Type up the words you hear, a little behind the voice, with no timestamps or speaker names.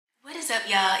up,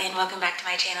 y'all, and welcome back to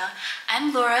my channel.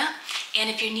 I'm Laura, and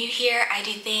if you're new here, I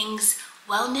do things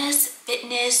wellness,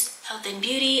 fitness, health and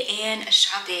beauty, and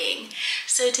shopping.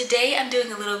 So today I'm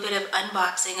doing a little bit of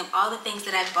unboxing of all the things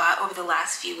that I've bought over the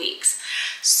last few weeks.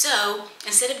 So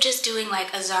instead of just doing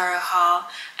like a Zara haul,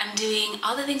 I'm doing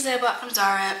all the things that I bought from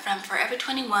Zara, from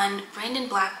FOREVER21, Brandon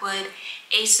Blackwood,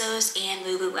 Asos, and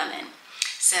Lululemon.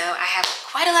 So I have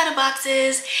quite a lot of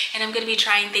boxes and I'm going to be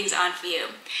trying things on for you.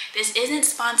 This isn't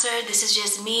sponsored, this is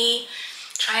just me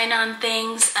trying on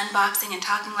things, unboxing and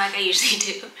talking like I usually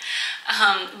do.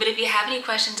 But if you have any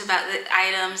questions about the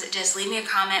items, just leave me a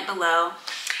comment below.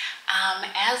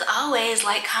 As always,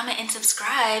 like, comment, and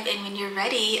subscribe, and when you're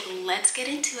ready, let's get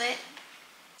into it.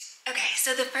 Okay,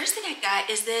 so the first thing I got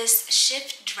is this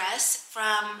shift dress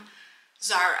from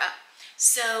Zara.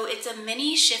 So it's a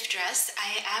mini shift dress.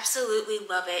 I absolutely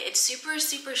love it. It's super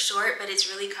short, but it's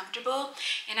really comfortable.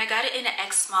 And I got it in an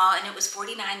X small and it was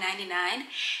 $49.99.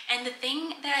 And the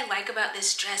thing that I like about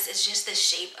this dress is just the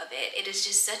shape of it. It is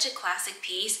just such a classic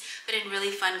piece, but in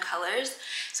really fun colors.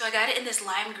 So I got it in this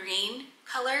lime green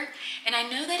color. And I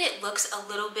know that it looks a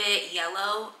little bit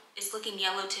yellow. It's looking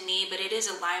yellow to me, but it is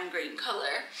a lime green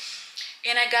color.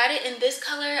 And I got it in this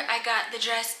color. I got the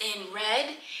dress in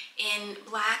red, in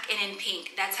black, and in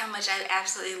pink. That's how much I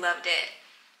absolutely loved it.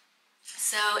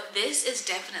 So this is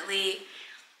definitely,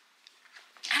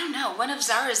 I don't know, one of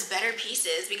Zara's better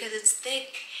pieces because it's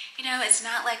thick. You know, it's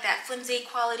not like that flimsy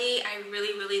quality. I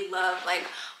really love like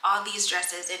all these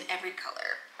dresses in every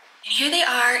color. And here they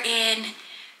are in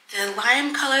the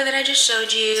lime color that I just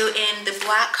showed you, in the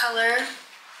black color.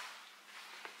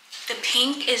 The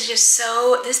pink is just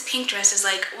so, this pink dress is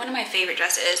like one of my favorite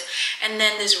dresses. And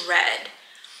then this red.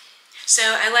 So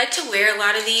I like to wear a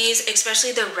lot of these,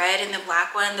 especially the red and the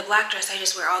black one. The black dress I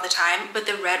just wear all the time, but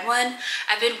the red one,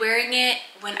 I've been wearing it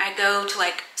when I go to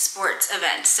like sports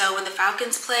events. So when the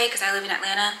Falcons play, because I live in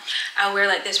Atlanta, I'll wear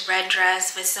like this red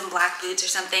dress with some black boots or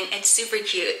something. It's super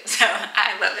cute, so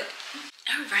I love it.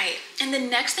 All right, and the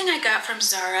next thing I got from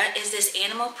Zara is this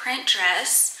animal print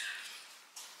dress.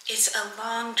 It's a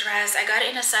long dress. I got it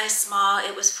in a size small.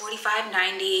 It was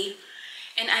 $45.90.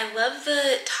 And I love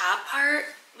the top part,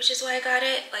 which is why I got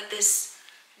it. Like this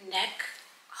neck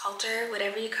halter,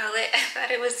 whatever you call it. I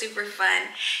thought it was super fun.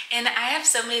 And I have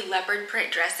so many leopard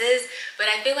print dresses, but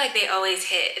I feel like they always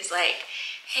hit. It's like,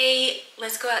 hey,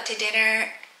 let's go out to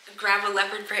dinner, grab a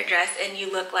leopard print dress, and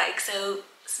you look like so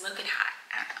smoking hot.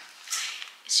 I don't know.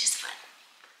 It's just fun.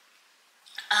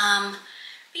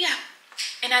 But yeah.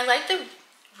 And I like the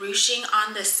ruching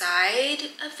on the side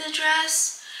of the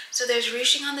dress. So there's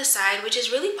ruching on the side, which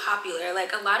is really popular.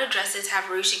 Like a lot of dresses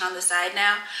have ruching on the side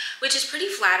now, which is pretty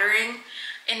flattering.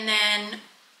 And then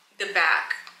the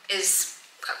back is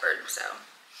covered, so.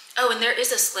 Oh, and there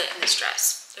is a slit in this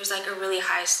dress. There's like a really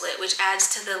high slit, which adds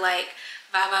to the like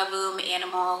va-va-voom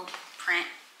animal print,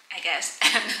 I guess.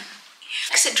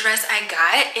 Next dress I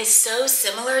got is so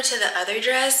similar to the other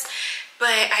dress,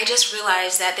 but I just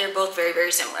realized that they're both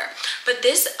very similar. But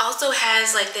this also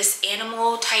has like this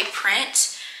animal type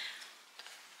print.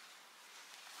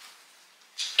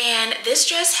 And this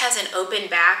dress has an open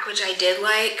back, which I did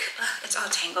like. Ugh, it's all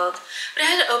tangled. But it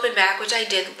has an open back, which I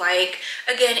did like.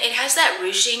 Again, it has that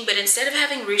ruching, but instead of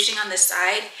having ruching on the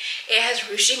side, it has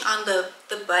ruching on the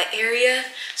butt area.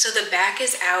 So the back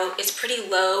is out. It's pretty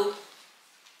low.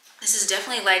 This is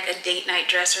definitely like a date night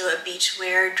dress or a beach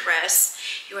wear dress.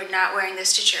 You are not wearing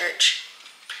this to church.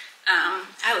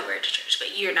 I would wear it to church,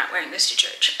 but you're not wearing this to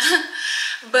church.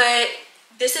 But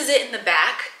this is it in the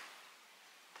back.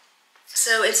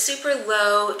 So it's super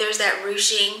low. There's that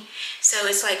ruching. So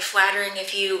it's like flattering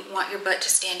if you want your butt to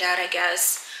stand out, I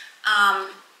guess.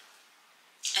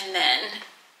 And then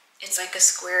it's like a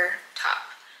square top.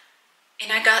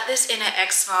 And I got this in an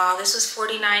X small. This was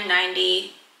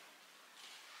 $49.90.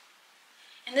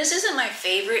 And this isn't my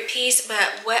favorite piece,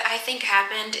 but what I think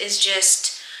happened is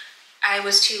just I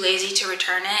was too lazy to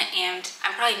return it, and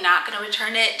I'm probably not going to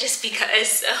return it just because,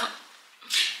 so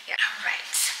yeah. All right.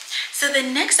 So the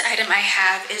next item I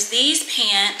have is these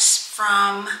pants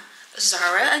from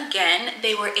Zara again.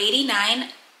 They were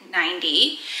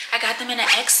 $89.90. I got them in an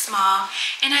X small,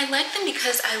 and I like them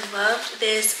because I loved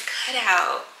this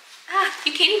cutout.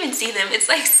 You can't even see them. It's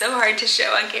like so hard to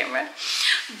show on camera.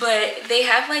 But they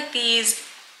have like these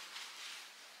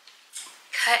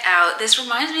cut out. This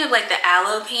reminds me of like the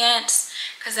Aloe pants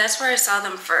because that's where I saw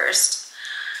them first,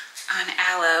 on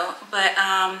Aloe. But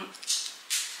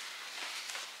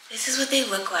this is what they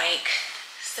look like.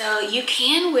 So you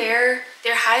can wear,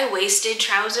 they're high-waisted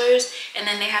trousers, and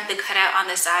then they have the cutout on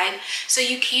the side. So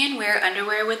you can wear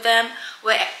underwear with them.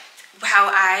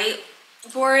 How I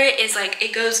for it is like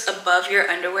it goes above your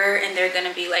underwear and they're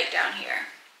gonna be like down here.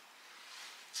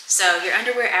 So your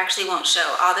underwear actually won't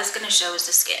show. All that's gonna show is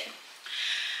the skin.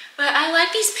 But I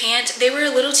like these pants. They were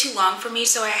a little too long for me,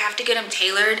 so I have to get them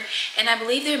tailored. And I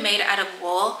believe they're made out of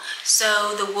wool.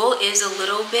 So the wool is a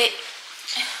little bit,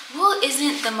 wool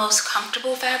isn't the most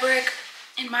comfortable fabric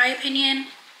in my opinion.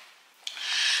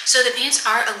 So the pants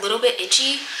are a little bit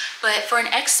itchy, but for an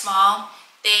X small,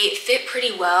 they fit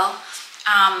pretty well.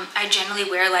 I generally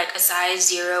wear like a size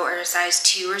 0 or a size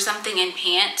 2 or something in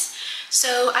pants.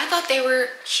 So I thought they were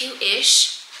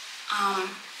cute-ish.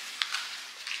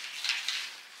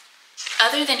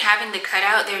 Other than having the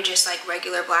cutout, they're just like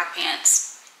regular black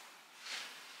pants.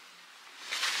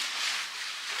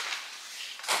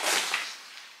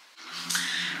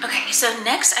 Okay, so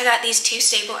next I got these 2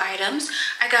 staple items.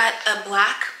 I got a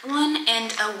black one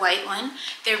and a white one.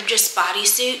 They're just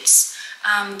bodysuits.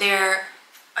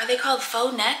 Are they called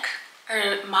faux neck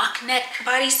or mock neck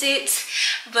bodysuits?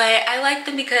 But I like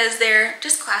them because they're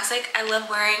just classic. I love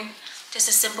wearing just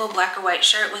a simple black or white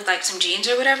shirt with like some jeans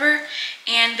or whatever.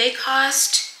 And they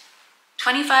cost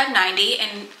 $25.90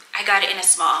 and I got it in a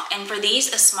small. And for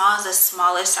these, a small is the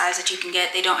smallest size that you can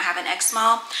get. They don't have an X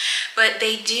small, but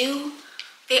they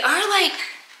are like,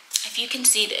 if you can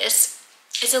see this,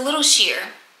 it's a little sheer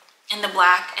in the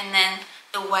black and then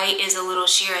the white is a little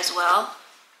sheer as well.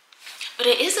 But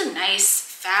it is a nice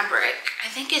fabric. I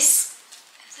think is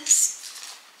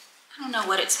this, I don't know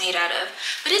what it's made out of,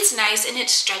 but it's nice and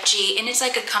it's stretchy and it's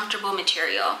like a comfortable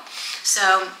material.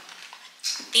 So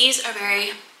these are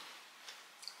very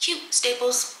cute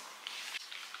staples.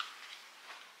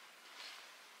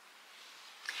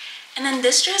 And then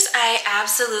this dress I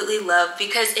absolutely love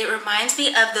because it reminds me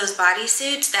of those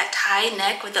bodysuits, that tie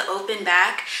neck with the open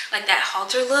back, like that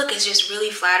halter look is just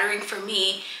really flattering for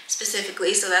me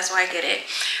specifically, so that's why I get it.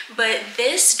 But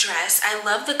this dress, I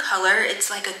love the color. It's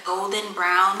like a golden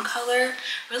brown color,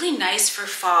 really nice for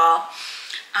fall.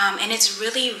 And it's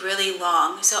really, really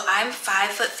long. So I'm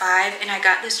 5'5" and I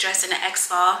got this dress in an X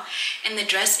small, and the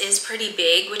dress is pretty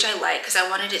big, which I like because I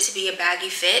wanted it to be a baggy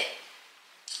fit.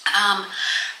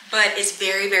 But it's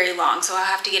very, very long, so I'll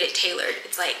have to get it tailored.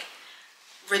 It's like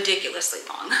ridiculously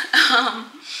long.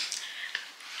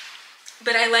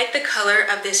 But I like the color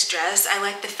of this dress. I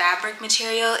like the fabric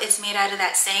material. It's made out of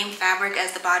that same fabric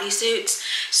as the bodysuits.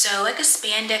 So like a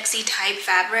spandexy type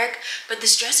fabric, but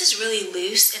this dress is really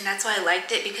loose and that's why I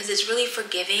liked it because it's really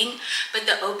forgiving, but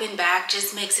the open back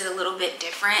just makes it a little bit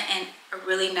different and a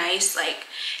really nice like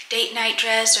date night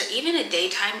dress or even a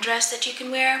daytime dress that you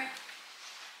can wear.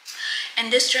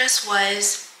 And this dress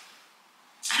was,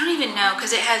 I don't even know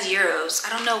because it has euros. I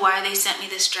don't know why they sent me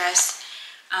this dress.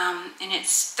 And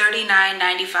it's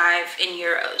 $39.95 in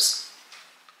euros.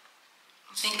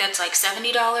 I think that's like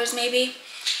 $70 maybe.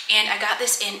 And I got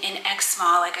this in an X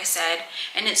small, like I said,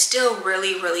 and it's still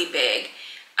really, really big.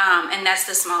 And that's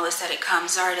the smallest that it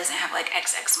comes. Zara doesn't have like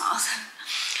XX smalls.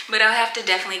 But I'll have to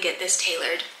definitely get this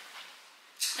tailored.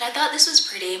 But I thought this was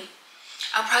pretty.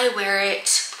 I'll probably wear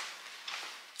it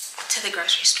to the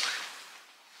grocery store.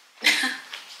 Okay,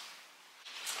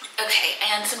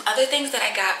 and some other things that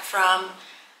I got from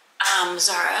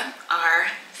Zara are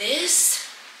this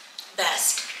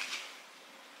vest.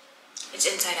 It's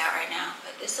inside out right now,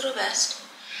 but this little vest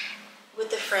with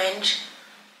the fringe.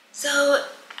 So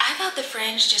I thought the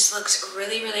fringe just looks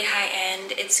really, really high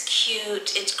end. It's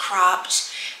cute, it's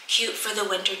cropped, cute for the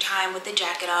winter time with the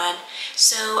jacket on.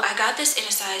 So I got this in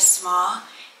a size small.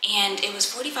 And it was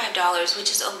 $45, which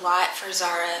is a lot for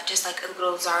Zara, just like a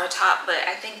little Zara top. But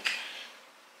I think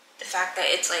the fact that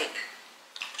it's like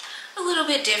a little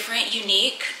bit different,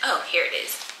 unique. Oh, here it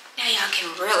is. Now y'all can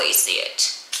really see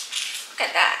it. Look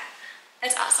at that.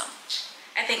 That's awesome.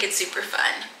 I think it's super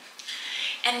fun.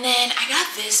 And then I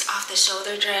got this off the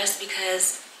shoulder dress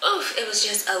because, oof, it was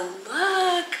just a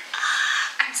look.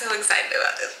 I'm so excited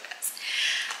about this dress.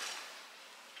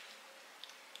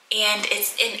 And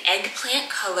it's in eggplant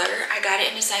color. I got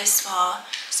it in a size small.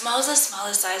 Small is the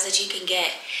smallest size that you can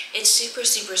get. It's super,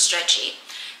 super stretchy.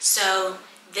 So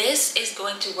this is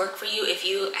going to work for you if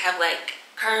you have like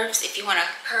curves. If you want a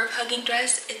curve hugging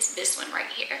dress, it's this one right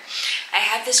here. I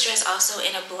have this dress also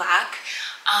in a black,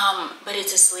 but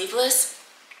it's a sleeveless,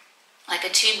 like a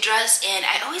tube dress. And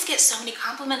I always get so many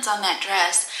compliments on that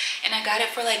dress. And I got it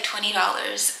for like $20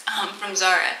 from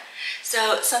Zara.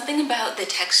 So something about the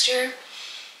texture,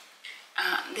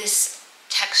 this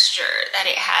texture that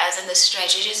it has and the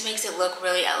stretch, it just makes it look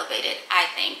really elevated, I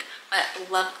think. But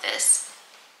love this.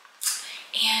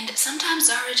 And sometimes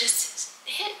Zara just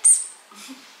hits.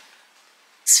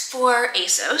 For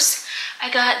Asos, I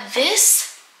got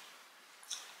this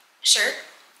shirt.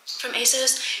 from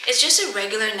Asos. It's just a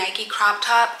regular Nike crop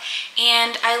top,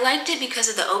 and I liked it because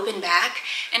of the open back,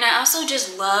 and I also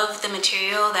just love the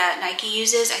material that Nike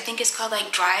uses. I think it's called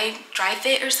like dry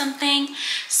fit or something.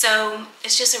 So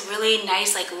it's just a really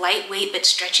nice, like lightweight but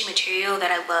stretchy material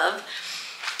that I love.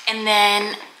 And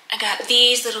then I got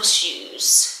these little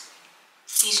shoes,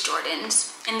 these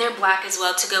Jordans, and they're black as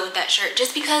well to go with that shirt,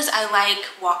 just because I like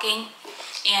walking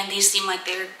and these seem like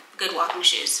they're good walking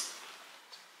shoes.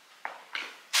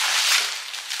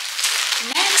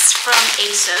 Next, from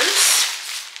Asos.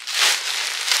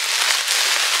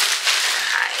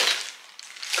 Hide.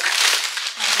 Okay.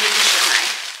 I'm making sure my.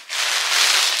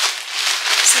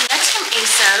 So next from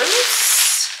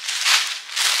Asos.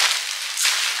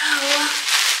 Oh.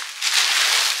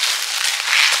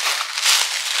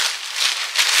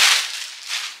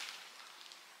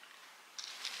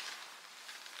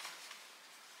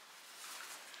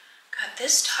 Got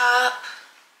this top.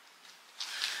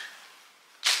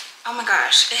 Oh my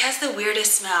gosh, it has the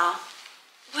weirdest smell.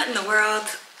 What in the world?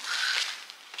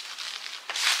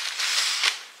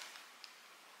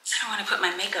 I don't want to put my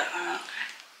makeup on.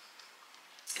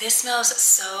 This smells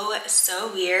so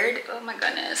weird. Oh my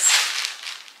goodness.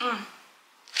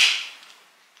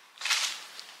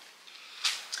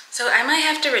 So I might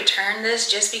have to return this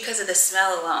just because of the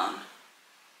smell alone.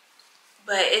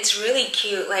 But it's really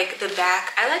cute, like the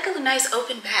back. I like a nice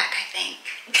open back, I think.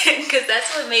 Because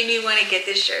that's what made me want to get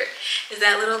this shirt, is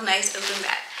that little nice open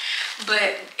back.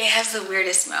 But it has the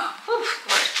weirdest smell. Whew,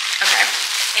 Lord. Okay.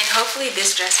 And hopefully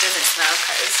this dress doesn't smell,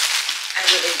 because I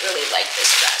really like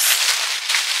this dress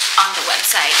on the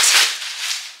website.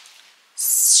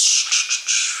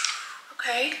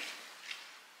 Okay.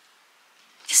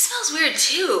 It smells weird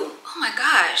too. Oh my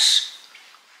gosh.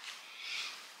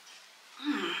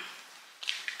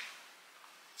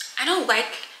 I don't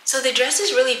like, so the dress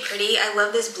is really pretty. I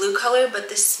love this blue color, but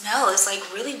the smell is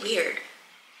like really weird.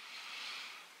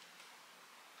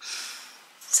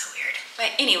 So weird.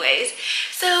 But anyways,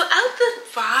 so out the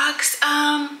box,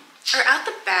 or out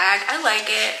the bag, I like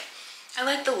it. I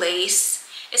like the lace.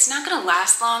 It's not gonna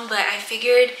last long, but I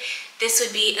figured this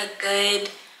would be a good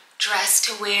dress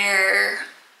to wear.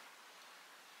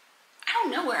 I don't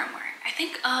know where I'm wearing. I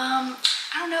think, I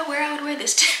don't know where I would wear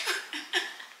this to.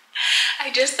 I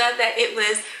just thought that it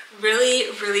was really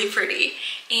pretty.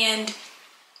 And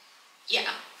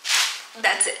yeah,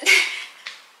 that's it.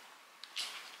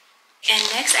 And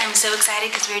next, I'm so excited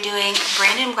because we're doing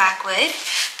Brandon Blackwood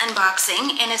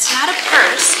unboxing. And it's not a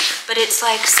purse, but it's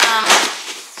like some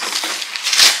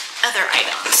other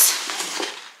items.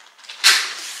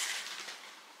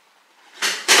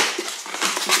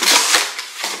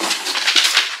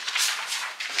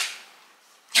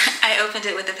 I opened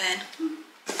it with a pen.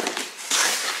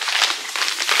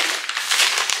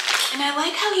 And I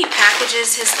like how he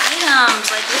packages his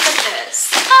items. Like, look at this.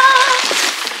 Ah!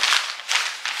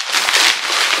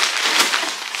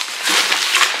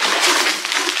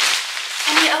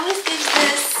 And he always gives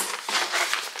this.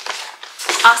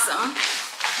 Awesome.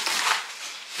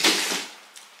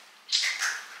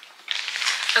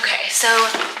 Okay, so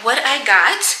what I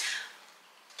got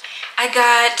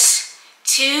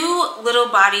 2 little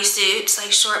bodysuits,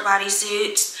 like short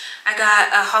bodysuits. I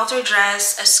got a halter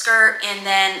dress, a skirt, and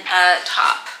then a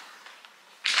top.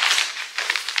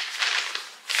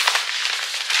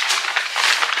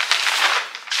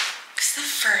 It's the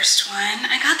first one.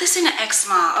 I got this in an X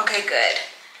small. Okay, good.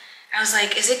 I was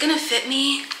like, is it gonna fit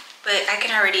me? But I can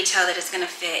already tell that it's gonna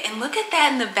fit. And look at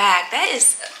that in the back. That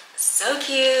is so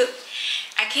cute.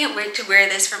 I can't wait to wear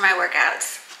this for my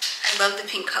workouts. I love the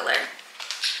pink color.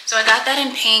 So I got that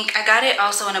in pink. I got it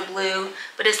also in a blue,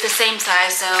 but it's the same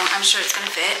size, so I'm sure it's gonna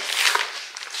fit.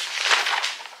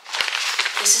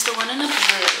 This is the one in the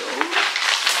blue.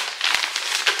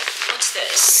 What's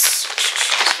this?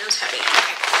 This feels heavy.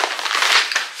 Okay.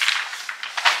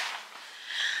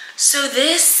 So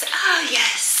this, oh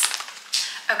yes.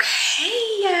 Okay.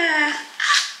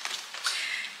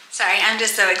 Sorry, I'm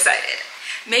just so excited.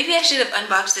 Maybe I should have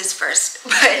unboxed this first,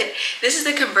 but this is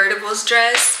the convertibles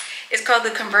dress. It's called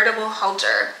the convertible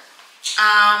halter.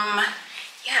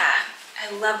 Yeah, I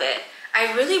love it.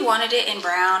 I really wanted it in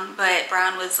brown, but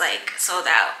brown was like sold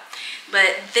out.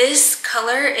 But this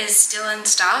color is still in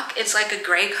stock. It's like a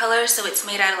gray color, so it's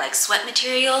made out of like sweat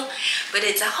material, but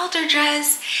it's a halter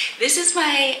dress. This is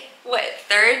my, what,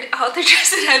 3rd halter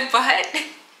dress that I've bought.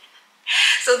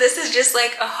 So this is just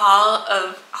like a haul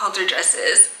of halter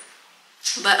dresses.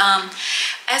 But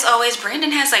as always,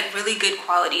 Brandon has like really good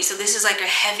quality. So this is like a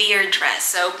heavier dress,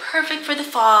 so perfect for the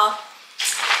fall.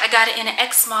 I got it in an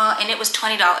X small and it was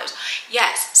 $20.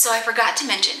 Yes, so I forgot to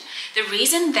mention, the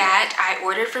reason that I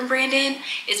ordered from Brandon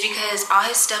is because all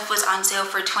his stuff was on sale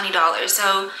for $20.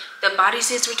 So the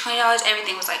bodysuits were $20,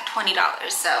 everything was like $20.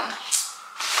 So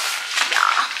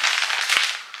yeah.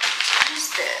 What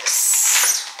is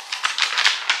this?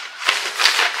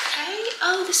 Okay,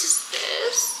 oh, this is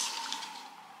this.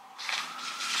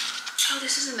 Oh,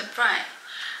 this is in the front.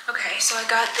 Okay, so I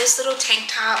got this little tank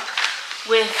top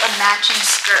with a matching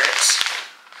skirt.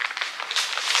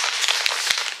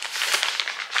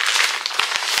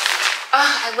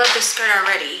 Oh, I love this skirt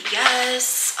already.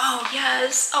 Yes. Oh,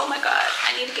 yes. Oh my God.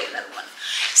 I need to get another one.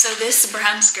 So this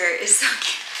brown skirt is so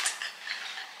cute.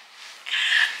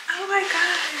 Oh my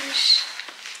gosh.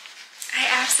 I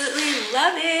absolutely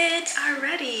love it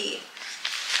already.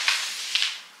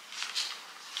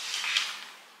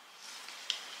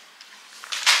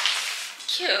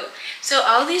 Cute. So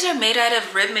all these are made out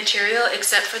of rib material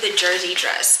except for the jersey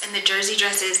dress, and the jersey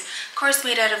dress is of course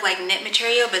made out of like knit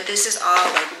material, but this is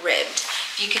all like ribbed,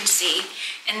 if you can see.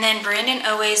 And then Brandon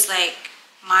always like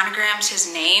monograms his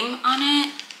name on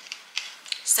it,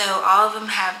 so all of them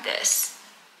have this.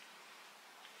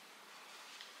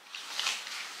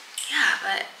 Yeah,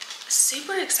 but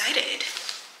super excited.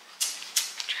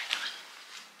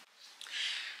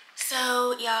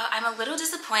 So y'all, I'm a little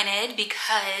disappointed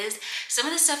because some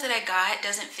of the stuff that I got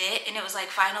doesn't fit and it was like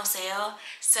final sale.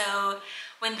 So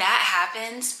when that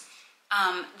happens,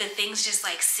 the things just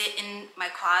like sit in my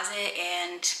closet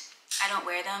and I don't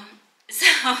wear them. So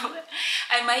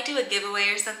I might do a giveaway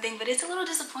or something, but it's a little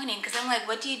disappointing because I'm like,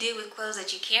 what do you do with clothes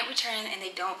that you can't return and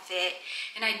they don't fit?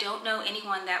 And I don't know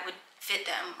anyone that would fit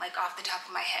them like off the top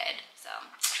of my head. So,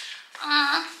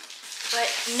 but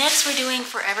next we're doing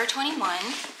Forever 21.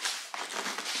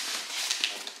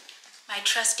 My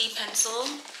trusty pencil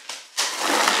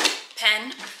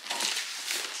pen.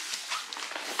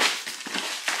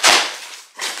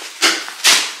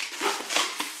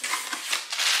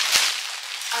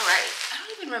 Alright, I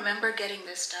don't even remember getting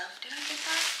this stuff. Did I get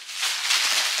that?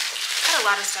 I got a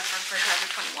lot of stuff from Forever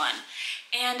 21.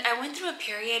 And I went through a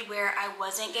period where I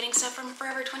wasn't getting stuff from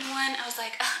Forever 21. I was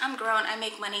like, I'm grown, I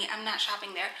make money, I'm not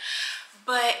shopping there.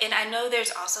 But, and I know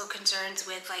there's also concerns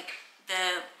with like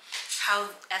how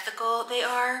ethical they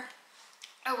are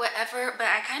or whatever, but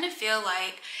I kind of feel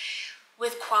like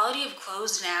with quality of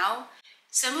clothes now,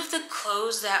 some of the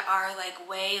clothes that are like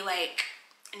way like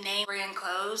name brand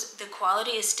clothes, the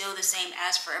quality is still the same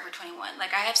as Forever 21.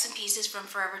 Like I have some pieces from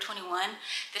Forever 21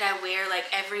 that I wear like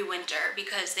every winter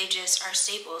because they just are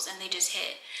staples and they just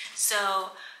hit.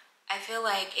 So I feel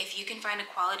like if you can find a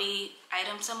quality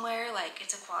item somewhere, like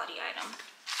it's a quality item.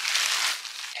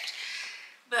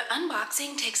 But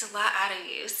unboxing takes a lot out of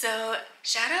you. So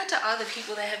shout out to all the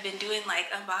people that have been doing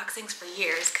like unboxings for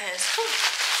years, because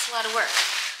it's a lot of work.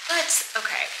 But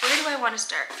okay, where do I want to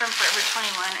start? From Forever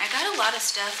 21. I got a lot of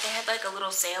stuff. They had like a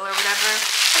little sale or whatever.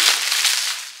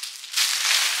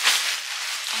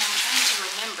 And I'm trying to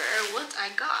remember what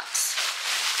I got.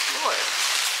 Lord.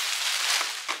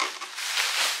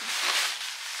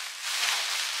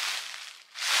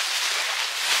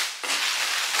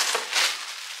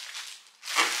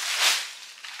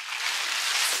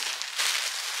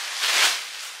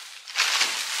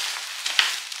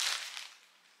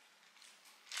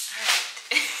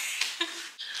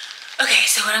 Okay,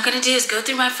 so what I'm gonna do is go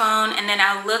through my phone and then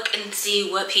I'll look and see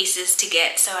what pieces to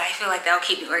get, so I feel like that'll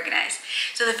keep me organized.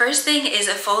 So the first thing is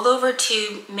a Foldover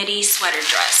 2 Midi sweater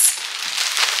dress.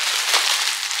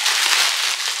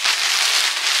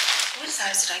 What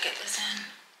size did I get this in?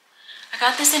 I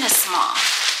got this in a small.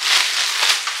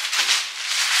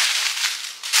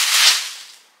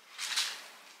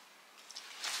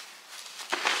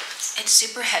 It's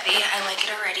super heavy, I like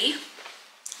it already.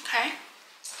 Okay.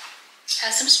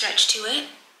 Has some stretch to it.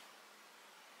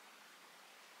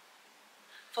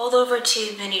 Foldover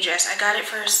 2 mini dress. I got it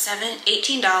for $18.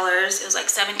 It was like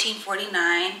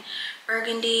 $17.49.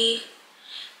 Burgundy.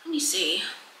 Let me see.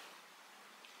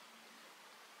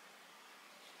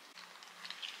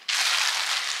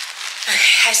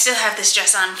 Okay, I still have this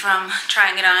dress on from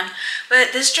trying it on.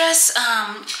 But this dress,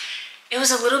 it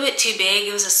was a little bit too big.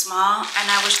 It was a small,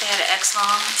 and I wish they had an X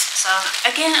long. So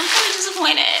again, I'm kind of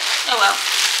disappointed. Oh well.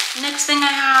 Next thing I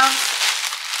have,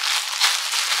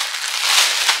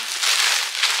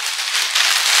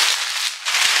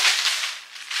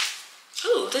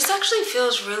 ooh, this actually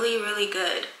feels really, really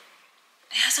good.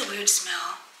 It has a weird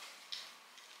smell.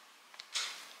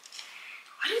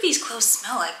 Why do these clothes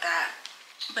smell like that?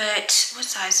 But what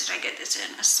size did I get this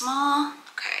in? A small?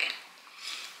 Okay.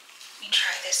 Let me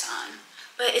try this on.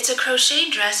 But it's a crochet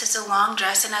dress, it's a long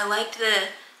dress, and I liked the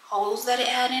holes that it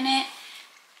had in it.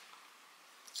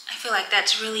 I feel like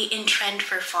that's really in trend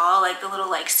for fall, like the little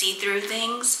like see-through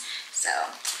things. So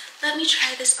let me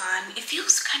try this on. It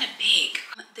feels kind of big.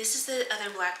 This is the other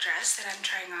black dress that I'm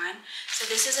trying on. So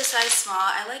this is a size small.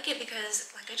 I like it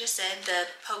because, like I just said, the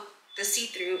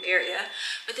see-through area.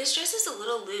 But this dress is a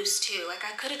little loose too. Like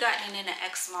I could have gotten it in an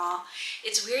X small.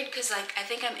 It's weird because like I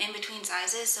think I'm in between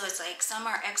sizes. So it's like some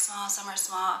are X small, some are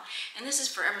small. And this is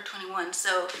Forever 21.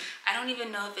 So I don't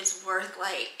even know if it's worth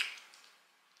like,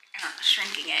 I don't know,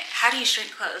 shrinking it. How do you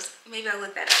shrink clothes? Maybe I'll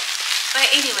look that up. But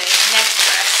anyway, next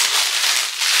dress.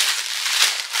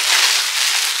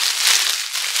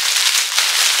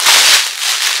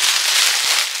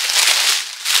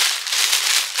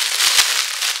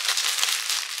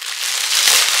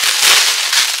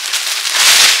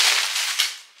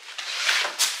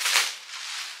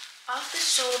 Off the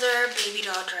shoulder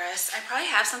BabyDoll dress. I probably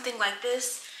have something like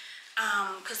this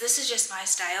because this is just my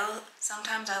style.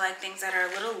 Sometimes I like things that are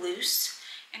a little loose,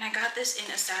 and I got this in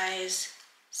a size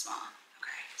small.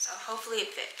 Okay, so hopefully it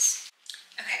fits.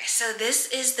 Okay, so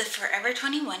this is the Forever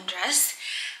 21 dress.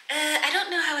 I don't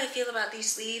know how I feel about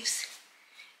these sleeves,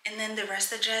 and then the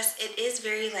rest of the dress. It is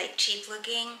very like cheap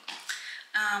looking.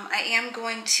 I am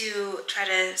going to try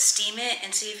to steam it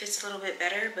and see if it's a little bit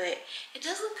better, but it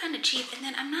does look kind of cheap. And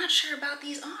then I'm not sure about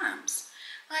these arms.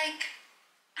 Like,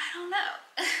 I don't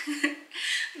know.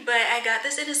 But I got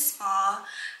this in a small.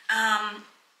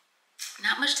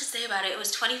 Not much to say about it. It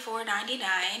was $24.99,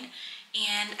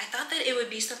 and I thought that it would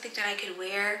be something that I could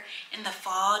wear in the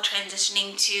fall,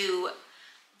 transitioning to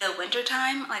the winter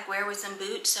time, like wear with some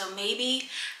boots. So maybe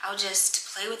I'll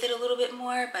just play with it a little bit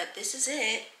more, but this is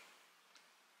it.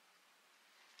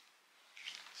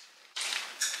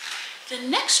 The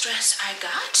next dress I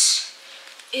got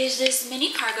is this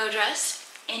mini cargo dress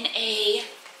in a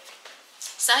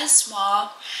size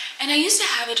small. And I used to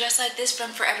have a dress like this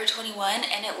from Forever 21,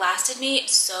 and it lasted me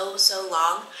so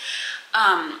long.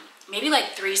 Maybe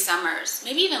like 3 summers,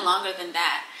 maybe even longer than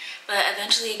that. But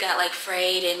eventually it got like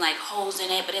frayed and like holes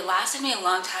in it, but it lasted me a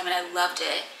long time and I loved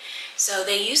it. So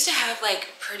they used to have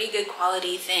like pretty good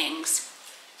quality things.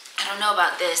 I don't know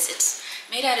about this. It's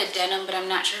made out of denim, but I'm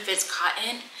not sure if it's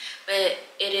cotton. But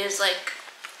it is like,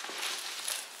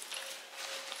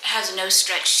 it has no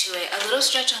stretch to it. A little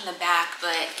stretch on the back,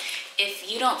 but if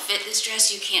you don't fit this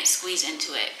dress, you can't squeeze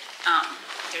into it.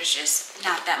 There's just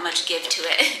not that much give to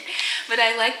it. But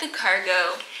I like the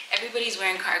cargo. Everybody's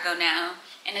wearing cargo now.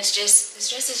 And it's just, this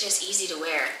dress is just easy to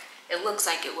wear. It looks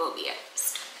like it will be at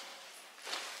least.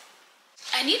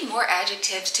 I need more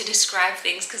adjectives to describe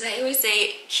things because I always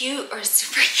say cute or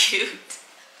super cute.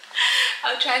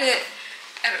 I'll try to,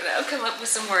 I don't know, come up with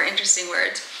some more interesting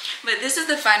words. But this is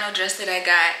the final dress that I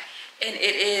got, and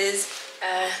it is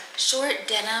a short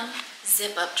denim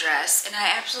zip-up dress, and I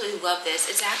absolutely love this.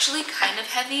 It's actually kind of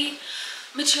heavy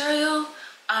material,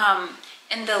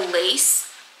 and the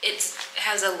lace, it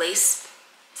has a lace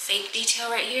fake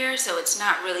detail right here, so it's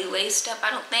not really laced up,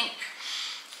 I don't think.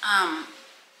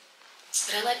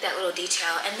 But I like that little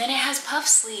detail. And then it has puff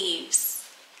sleeves,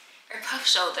 or puff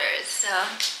shoulders, so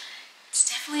it's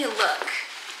definitely a look.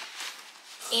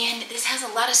 And this has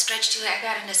a lot of stretch to it. I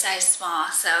got it in a size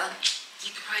small, so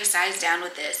you could probably size down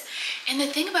with this. And the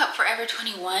thing about Forever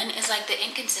 21 is like the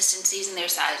inconsistencies in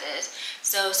their sizes.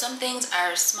 So some things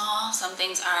are small, some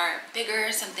things are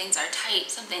bigger, some things are tight,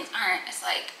 some things aren't. It's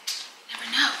like, you never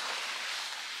know.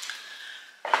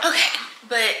 Okay,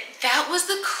 but that was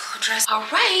the dress. All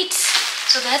right,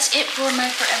 so that's it for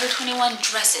my Forever 21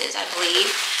 dresses, I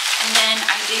believe. And then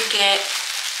I did get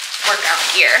workout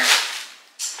gear.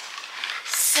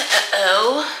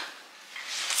 So,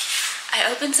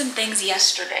 I opened some things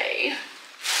yesterday,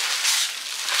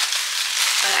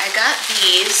 but I got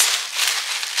these,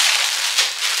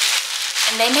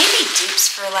 and they may be dupes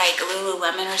for like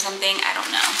Lululemon or something, I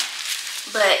don't know,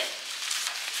 but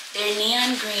they're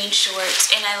neon green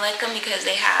shorts, and I like them because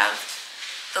they have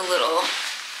the little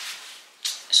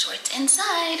shorts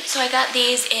inside. So I got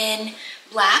these in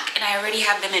black, and I already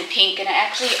have them in pink, and I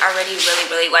actually already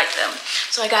really like them.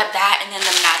 So I got that, and then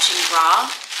the matching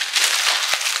bra.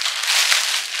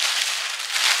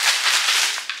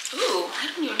 Ooh, I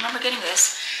don't even remember getting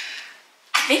this.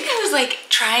 I think I was like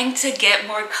trying to get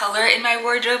more color in my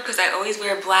wardrobe because I always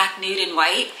wear black, nude, and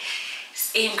white,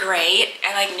 and gray.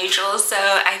 I like neutrals, so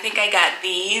I think I got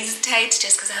these tights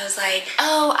just because I was like,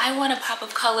 oh, I want a pop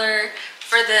of color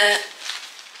for the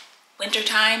winter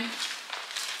time.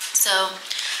 So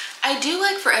I do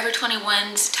like Forever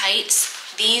 21's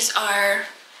tights. These are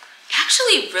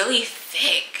actually really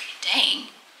thick. Dang,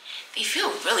 they feel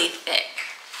really thick.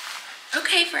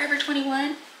 Okay, Forever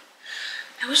 21.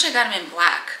 I wish I got them in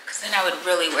black because then I would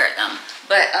really wear them.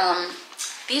 But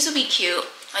these would be cute,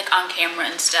 like on camera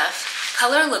and stuff.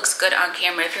 Color looks good on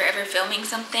camera. If you're ever filming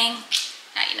something,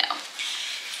 now you know.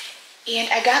 And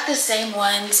I got the same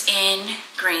ones in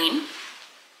green.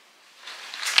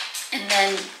 And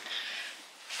then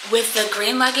with the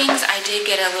green leggings, I did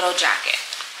get a little jacket.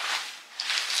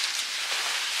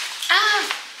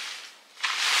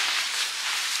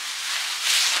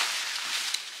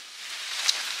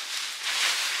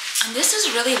 And this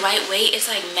is really lightweight. It's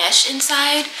like mesh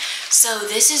inside. So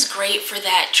this is great for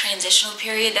that transitional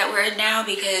period that we're in now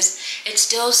because it's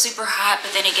still super hot,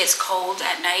 but then it gets cold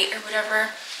at night or whatever.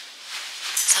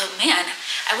 So man,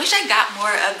 I wish I got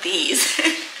more of these.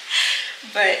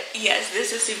 But yes,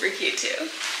 this is super cute too.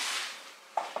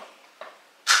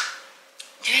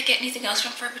 Did I get anything else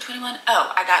from Forever 21?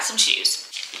 Oh, I got some shoes.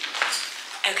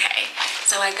 Okay,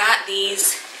 so I got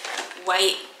these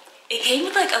white. It came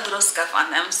with like a little scuff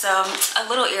on them, so I'm a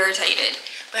little irritated.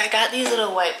 But I got these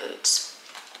little white boots.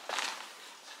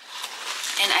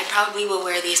 And I probably will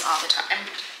wear these all the time.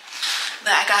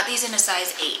 But I got these in a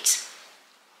size 8.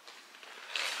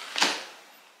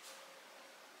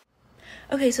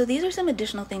 Okay, so these are some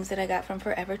additional things that I got from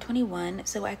Forever 21.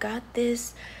 So I got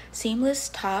this seamless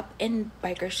top in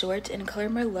biker shorts in color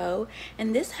Merlot,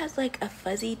 and this has like a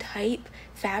fuzzy type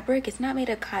fabric. It's not made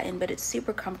of cotton, but it's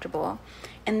super comfortable.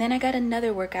 And then I got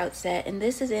another workout set, and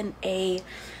this is in a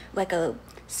like a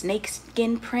snake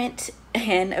skin print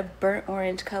and a burnt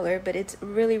orange color, but it's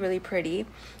really, really pretty.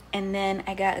 And then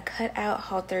I got a cutout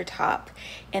halter top,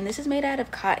 and this is made out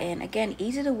of cotton. Again,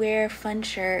 easy to wear, fun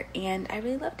shirt, and I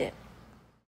really loved it.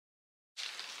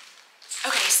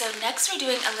 Okay, so next we're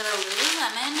doing a little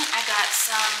Lululemon. I got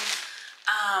some,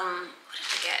 what did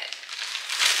I get?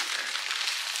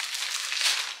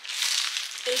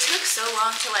 They took so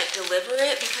long to like deliver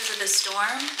it because of the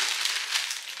storm.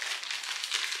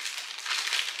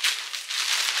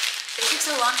 They took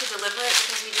so long to deliver it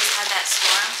because we just had that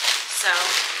storm. So,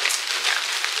 yeah.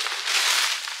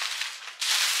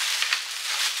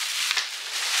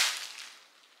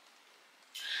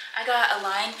 I got a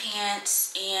line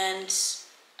pants and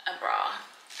a bra.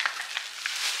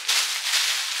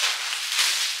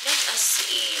 Let us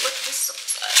see what this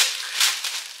looks like.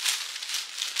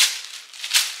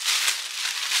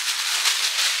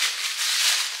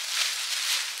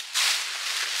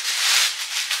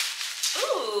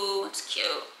 Ooh, it's cute.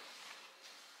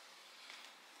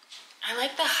 I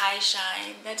like the high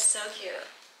shine. That's so cute.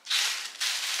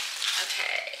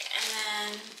 Okay, and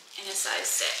then in a size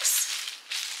 6.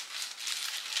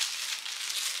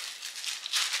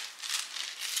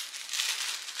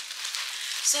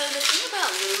 So the thing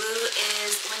about Lulu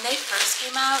is when they first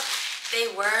came out, they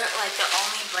were like the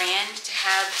only brand to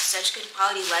have such good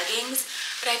quality leggings.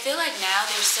 But I feel like now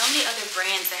there's so many other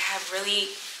brands that have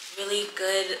really, really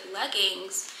good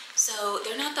leggings. So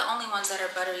they're not the only ones that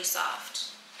are buttery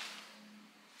soft.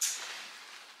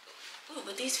 Ooh,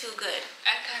 but these feel good.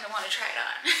 I kind of want to try it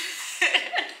on.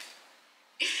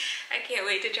 I can't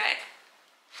wait to try it.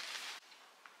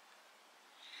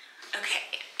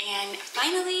 Okay, and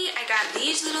finally I got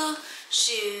these little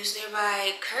shoes. They're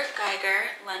by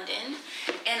Geiger, London,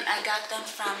 and I got them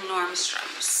from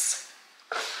Nordstrom's.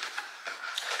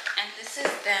 And this is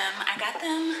them. I got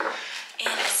them in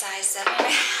a size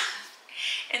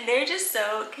 7.5. And they're just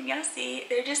so, can y'all see?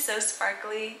 They're just so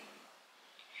sparkly.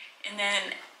 And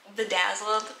then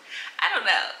bedazzled. I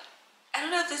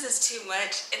don't know if this is too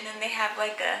much. And then they have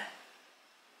like a,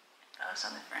 oh, it's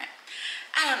on the front.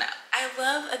 I don't know. I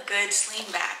love a good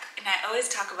sling back, and I always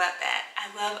talk about that.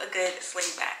 I love a good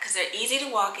sling back because they're easy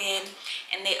to walk in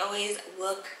and they always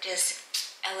look just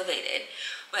elevated.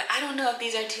 But I don't know if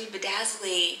these are too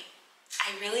bedazzly.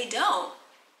 I really don't.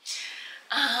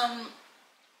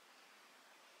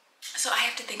 So I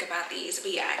have to think about these.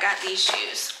 But yeah, I got these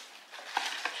shoes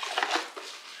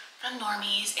from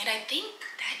Normies, and I think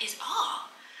that is all.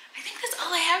 I think that's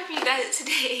all I have for you guys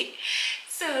today.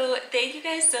 So thank you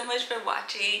guys so much for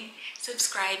watching,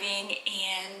 subscribing,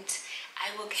 and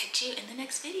I will catch you in the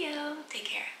next video. Take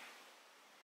care.